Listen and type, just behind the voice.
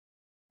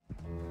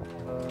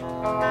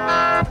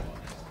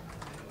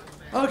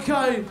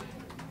Okay.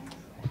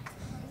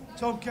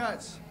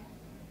 Tomcats.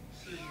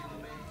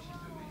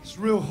 It's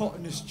real hot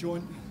in this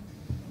joint.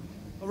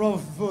 I'd rather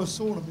prefer a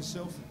sauna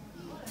myself.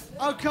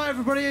 Okay,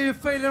 everybody, are you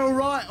feeling all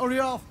right? Or are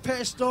you half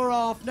pissed or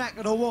half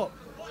knackered or what?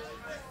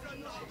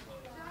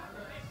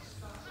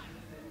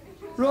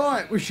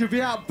 Right, we should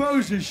be out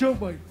boozing,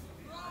 shouldn't we?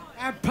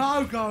 And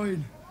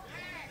pogoing.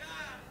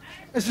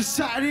 It's a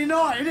Saturday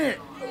night, isn't it?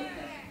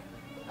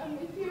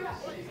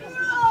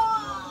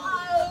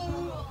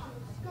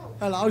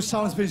 Hello,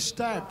 someone's been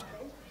stabbed.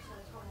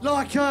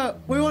 Like,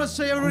 we want to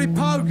see everybody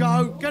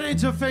pogo, get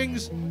into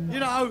things, you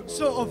know,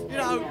 sort of, you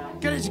know,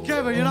 get it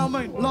together, you know what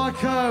I mean?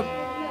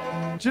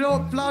 Like, do you know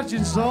what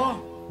bludgeons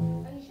are?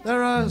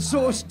 They're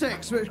sort of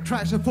sticks which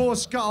cracks a poor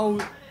skull,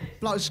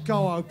 bloke's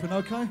skull open,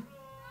 okay?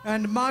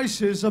 And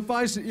maces are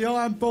basically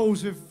iron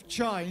balls with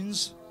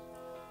chains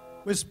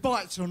with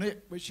spikes on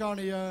it, which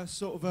only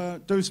sort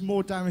of do some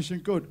more damage than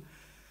good.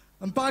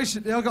 And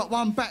basically, I got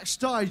one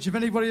backstage if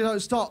anybody don't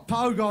start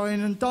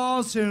pogoing and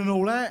dancing and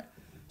all that.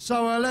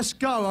 So let's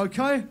go,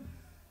 okay?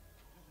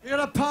 You're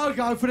gonna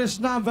pogo for this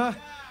number.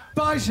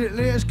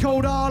 Basically, it's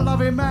called Our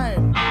Loving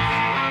Man.